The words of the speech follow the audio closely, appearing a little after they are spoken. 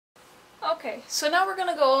Okay, so now we're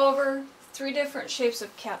going to go over 3 different shapes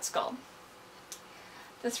of cat skull.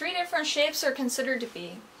 The 3 different shapes are considered to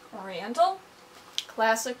be oriental,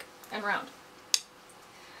 classic, and round.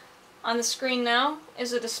 On the screen now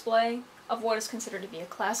is a display of what is considered to be a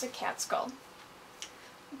classic cat skull.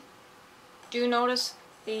 Do notice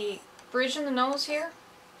the bridge in the nose here.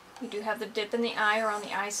 You do have the dip in the eye around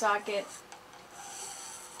the eye socket,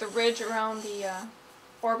 the ridge around the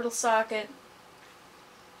orbital socket,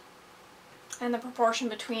 and the proportion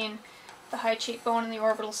between the high cheekbone and the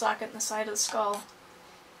orbital socket and the side of the skull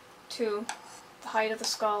to the height of the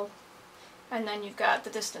skull, and then you've got the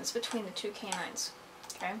distance between the 2 canines.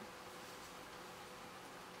 Okay.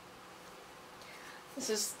 This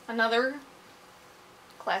is another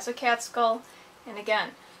classic cat skull, and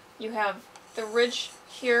again, you have the ridge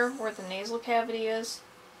here where the nasal cavity is,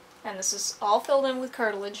 and this is all filled in with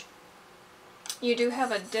cartilage. You do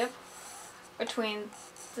have a dip between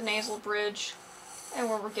the nasal bridge and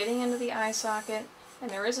where we're getting into the eye socket, and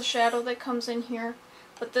there is a shadow that comes in here,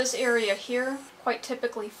 but this area here quite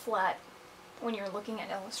typically flat when you're looking at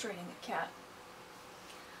illustrating a cat.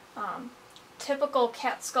 Typical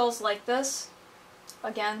cat skulls like this,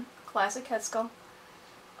 again, classic cat skull,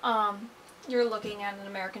 you're looking at an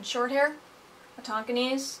American Shorthair, a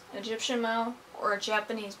Tonkinese, an Egyptian Mau, or a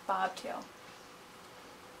Japanese bobtail.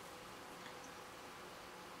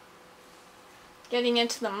 Getting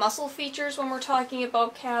into the muscle features when we're talking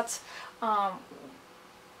about cats,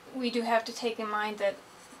 we do have to take in mind that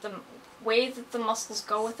the way that the muscles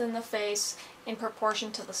go within the face in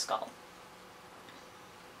proportion to the skull.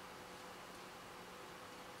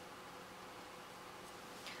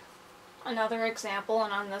 Another example,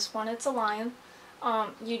 and on this one it's a lion,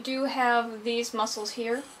 you do have these muscles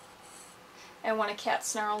here, and when a cat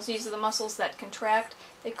snarls, these are the muscles that contract.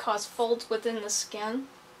 They cause folds within the skin.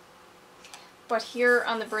 But here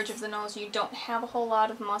on the bridge of the nose you don't have a whole lot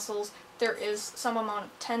of muscles. There is some amount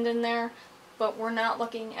of tendon there, but we're not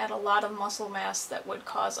looking at a lot of muscle mass that would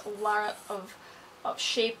cause a lot of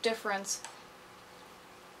shape difference.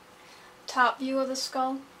 Top view of the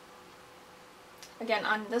skull. Again,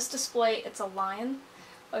 on this display it's a lion.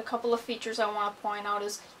 A couple of features I want to point out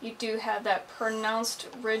is you do have that pronounced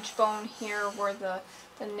ridge bone here where the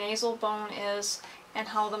nasal bone is, and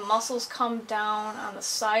how the muscles come down on the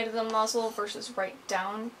side of the muzzle versus right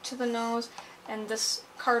down to the nose, and this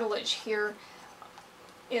cartilage here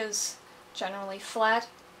is generally flat.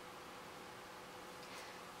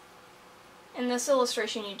 In this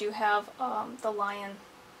illustration you do have the lion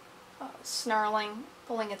snarling,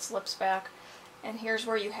 pulling its lips back, and here's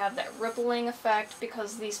where you have that rippling effect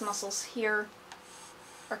because these muscles here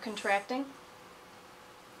are contracting.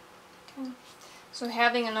 Okay. So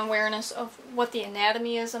having an awareness of what the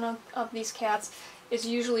anatomy is of these cats is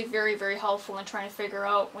usually very, very helpful in trying to figure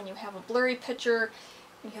out when you have a blurry picture,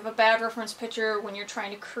 when you have a bad reference picture, when you're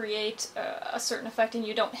trying to create a certain effect and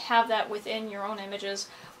you don't have that within your own images,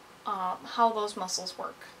 how those muscles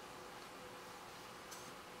work.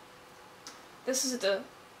 This is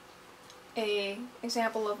an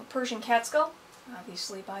example of a Persian cat skull,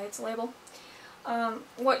 obviously by its label.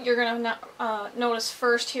 What you're going to notice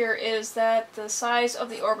first here is that the size of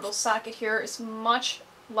the orbital socket here is much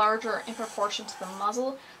larger in proportion to the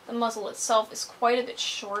muzzle. The muzzle itself is quite a bit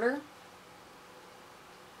shorter,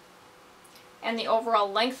 and the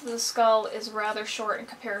overall length of the skull is rather short in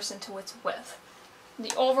comparison to its width.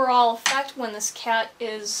 The overall effect when this cat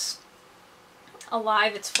is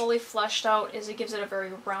alive, it's fully fleshed out, is it gives it a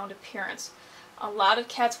very round appearance. A lot of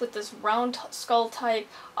cats with this round skull type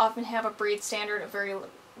often have a breed standard of very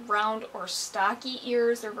round or stocky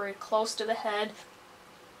ears. They're very close to the head.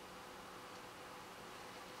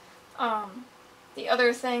 The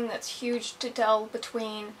other thing that's huge to tell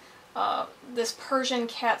between this Persian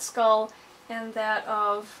cat skull and that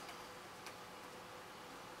of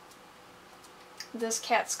this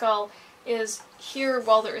cat skull is here,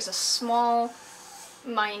 while there is a small,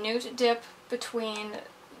 minute dip between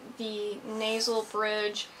the nasal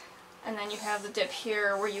bridge, and then you have the dip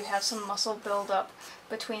here where you have some muscle buildup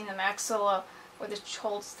between the maxilla, which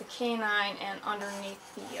holds the canine, and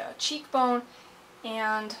underneath the cheekbone,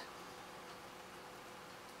 and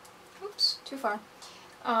oops, too far.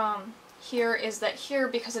 Here is that here,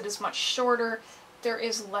 because it is much shorter, there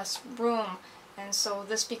is less room, and so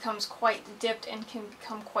this becomes quite dipped and can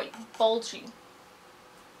become quite bulgy.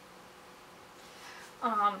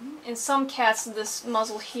 In some cats, this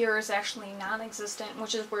muzzle here is actually non-existent,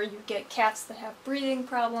 which is where you get cats that have breathing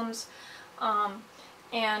problems,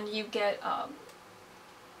 and you get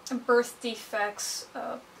birth defects,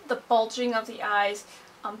 the bulging of the eyes,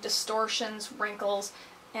 distortions, wrinkles,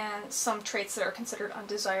 and some traits that are considered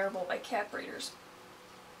undesirable by cat breeders.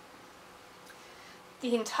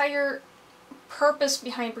 The entire purpose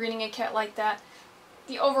behind breeding a cat like that,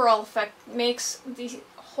 the overall effect makes the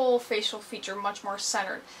whole facial feature much more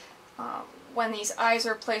centered. When these eyes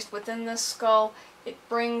are placed within this skull, it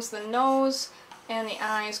brings the nose and the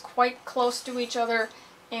eyes quite close to each other,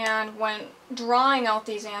 and when drawing out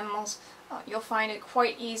these animals, you'll find it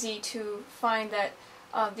quite easy to find that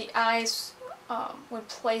the eyes, when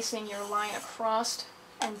placing your line across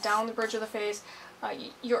and down the bridge of the face,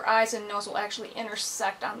 your eyes and nose will actually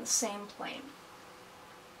intersect on the same plane.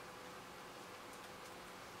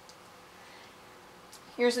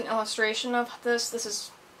 Here's an illustration of this. This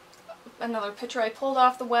is another picture I pulled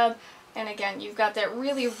off the web, and again, you've got that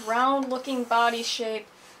really round looking body shape,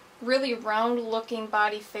 really round looking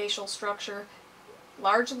body facial structure,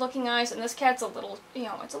 large looking eyes, and this cat's a little,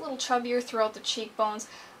 it's a little chubbier throughout the cheekbones,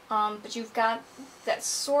 but you've got that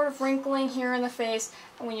sort of wrinkling here in the face,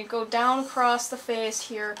 and when you go down across the face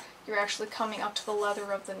here, you're actually coming up to the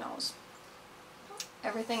leather of the nose.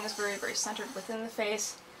 Everything is very, very centered within the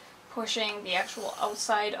face, pushing the actual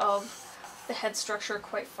outside of the head structure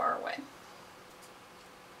quite far away.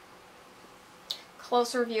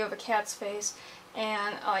 Closer view of a cat's face,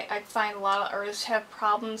 and I find a lot of artists have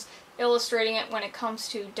problems illustrating it when it comes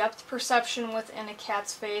to depth perception within a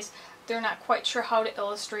cat's face. They're not quite sure how to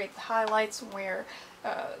illustrate the highlights, where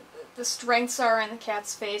the strengths are in the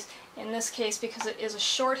cat's face. In this case, because it is a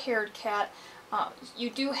short-haired cat, you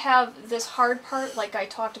do have this hard part, like I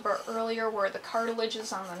talked about earlier, where the cartilage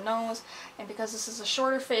is on the nose, and because this is a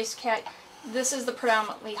shorter-faced cat, this is the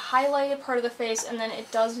predominantly highlighted part of the face, and then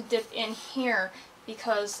it does dip in here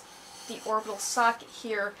because the orbital socket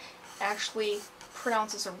here actually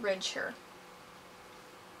pronounces a ridge here.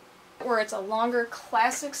 Where it's a longer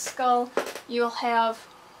classic skull, you'll have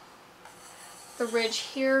the ridge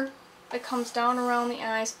here that comes down around the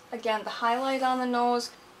eyes. Again, the highlight on the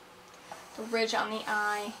nose, the ridge on the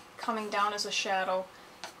eye coming down as a shadow,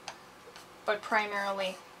 but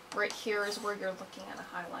primarily right here is where you're looking at a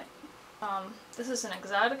highlight. This is an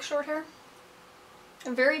exotic short hair.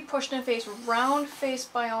 A very pushed in face, round face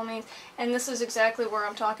by all means, and this is exactly where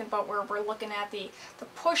I'm talking about, where we're looking at the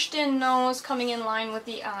pushed in nose coming in line with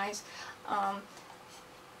the eyes.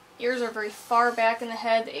 Ears are very far back in the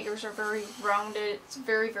head, the ears are very rounded. It's a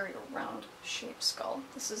very, very round shaped skull.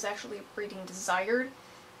 This is actually a breeding desired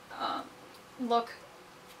look,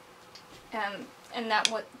 and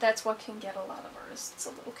that's what can get a lot of artists a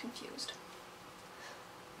little confused.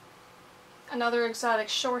 Another exotic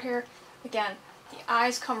short hair, again, the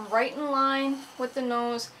eyes come right in line with the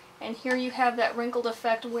nose, and here you have that wrinkled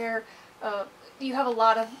effect where you have a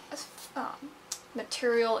lot of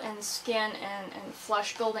material and skin and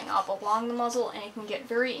flesh building up along the muzzle, and it can get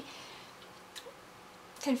very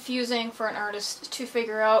confusing for an artist to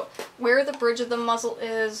figure out where the bridge of the muzzle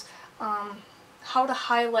is, how to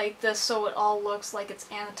highlight this so it all looks like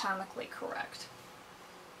it's anatomically correct.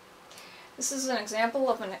 This is an example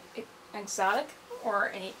of an exotic or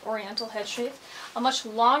an oriental head shape. A much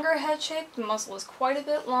longer head shape, the muzzle is quite a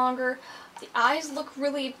bit longer. The eyes look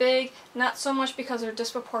really big, not so much because they're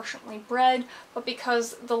disproportionately bred, but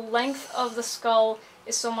because the length of the skull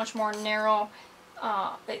is so much more narrow.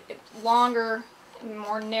 Longer and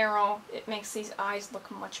more narrow, it makes these eyes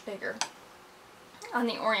look much bigger. On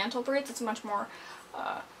the oriental breeds, it's much more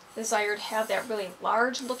desired to have that really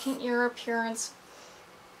large looking ear appearance.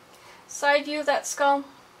 Side view of that skull.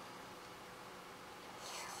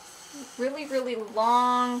 Really, really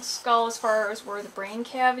long skull as far as where the brain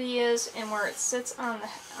cavity is and where it sits on the,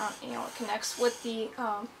 it connects with the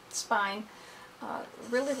spine.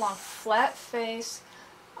 Really long, flat face.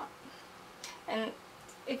 And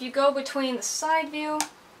if you go between the side view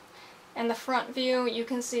and the front view, you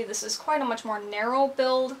can see this is quite a much more narrow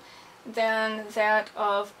build than that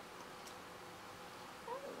of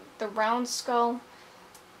the round skull,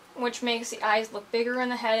 which makes the eyes look bigger in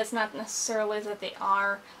the head. It's not necessarily that they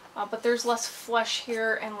are, but there's less flesh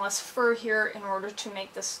here and less fur here in order to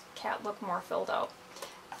make this cat look more filled out.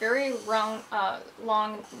 Very round,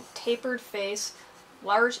 long, tapered face,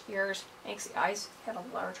 large ears, makes the eyes have a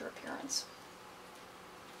larger appearance.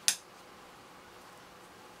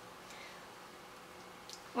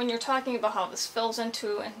 When you're talking about how this fills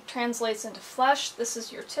into and translates into flesh, this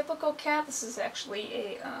is your typical cat. This is actually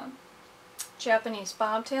a Japanese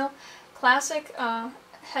bobtail. Classic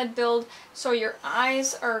head build, so your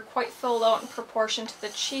eyes are quite filled out in proportion to the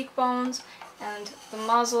cheekbones, and the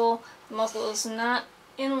muzzle is not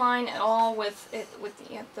in line at all with it.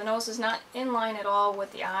 The nose is not in line at all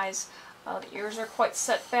with the eyes. The ears are quite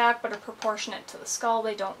set back, but are proportionate to the skull.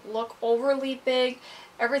 They don't look overly big.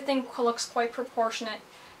 everything looks quite proportionate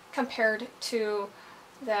compared to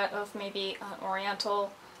that of maybe an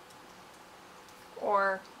Oriental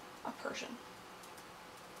or a Persian.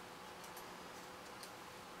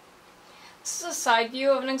 This is a side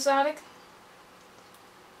view of an exotic.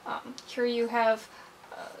 Here you have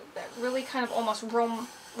that really kind of almost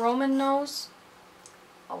Roman nose,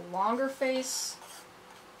 a longer face,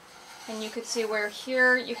 and you could see where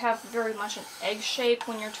here you have very much an egg shape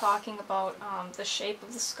when you're talking about the shape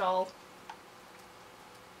of the skull.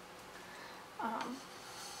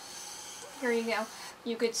 Here you go.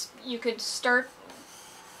 You could start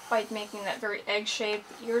by making that very egg shape.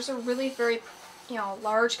 Yours are really very,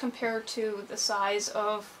 large compared to the size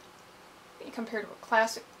of, compared to a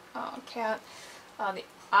classic cat. The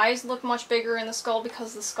eyes look much bigger in the skull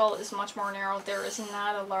because the skull is much more narrow. There is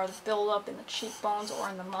not a lot of buildup in the cheekbones or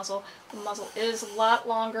in the muzzle. The muzzle is a lot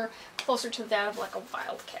longer, closer to that of like a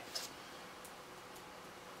wild cat.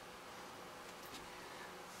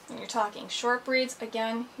 When you're talking short breeds,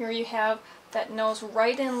 again, here you have that nose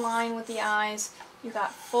right in line with the eyes. You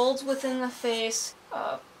got folds within the face,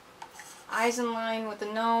 eyes in line with the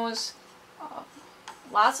nose,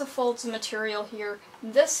 lots of folds of material here.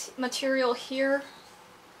 This material here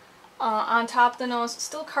on top of the nose,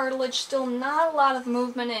 still cartilage, still not a lot of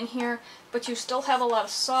movement in here, but you still have a lot of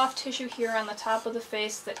soft tissue here on the top of the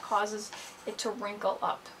face that causes it to wrinkle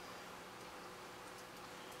up.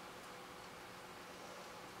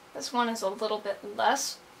 This one is a little bit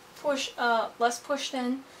less pushed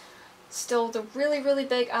in. Still the really, really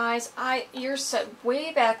big eyes, ears set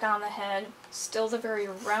way back on the head, still the very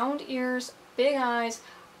round ears, big eyes,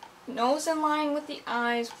 nose in line with the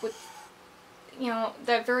eyes, with,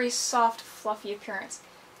 that very soft, fluffy appearance.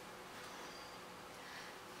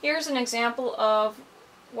 Here's an example of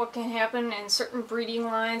what can happen in certain breeding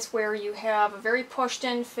lines where you have a very pushed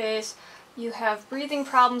in face, you have breathing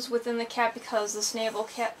problems within the cat because this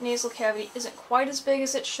nasal cavity isn't quite as big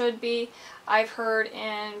as it should be. I've heard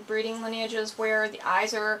in breeding lineages where the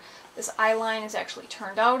eyes this eye line is actually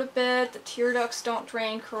turned out a bit, the tear ducts don't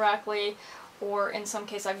drain correctly, or in some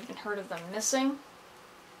cases I've even heard of them missing.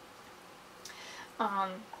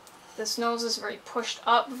 This nose is very pushed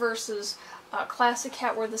up versus a classic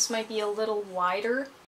cat where this might be a little wider.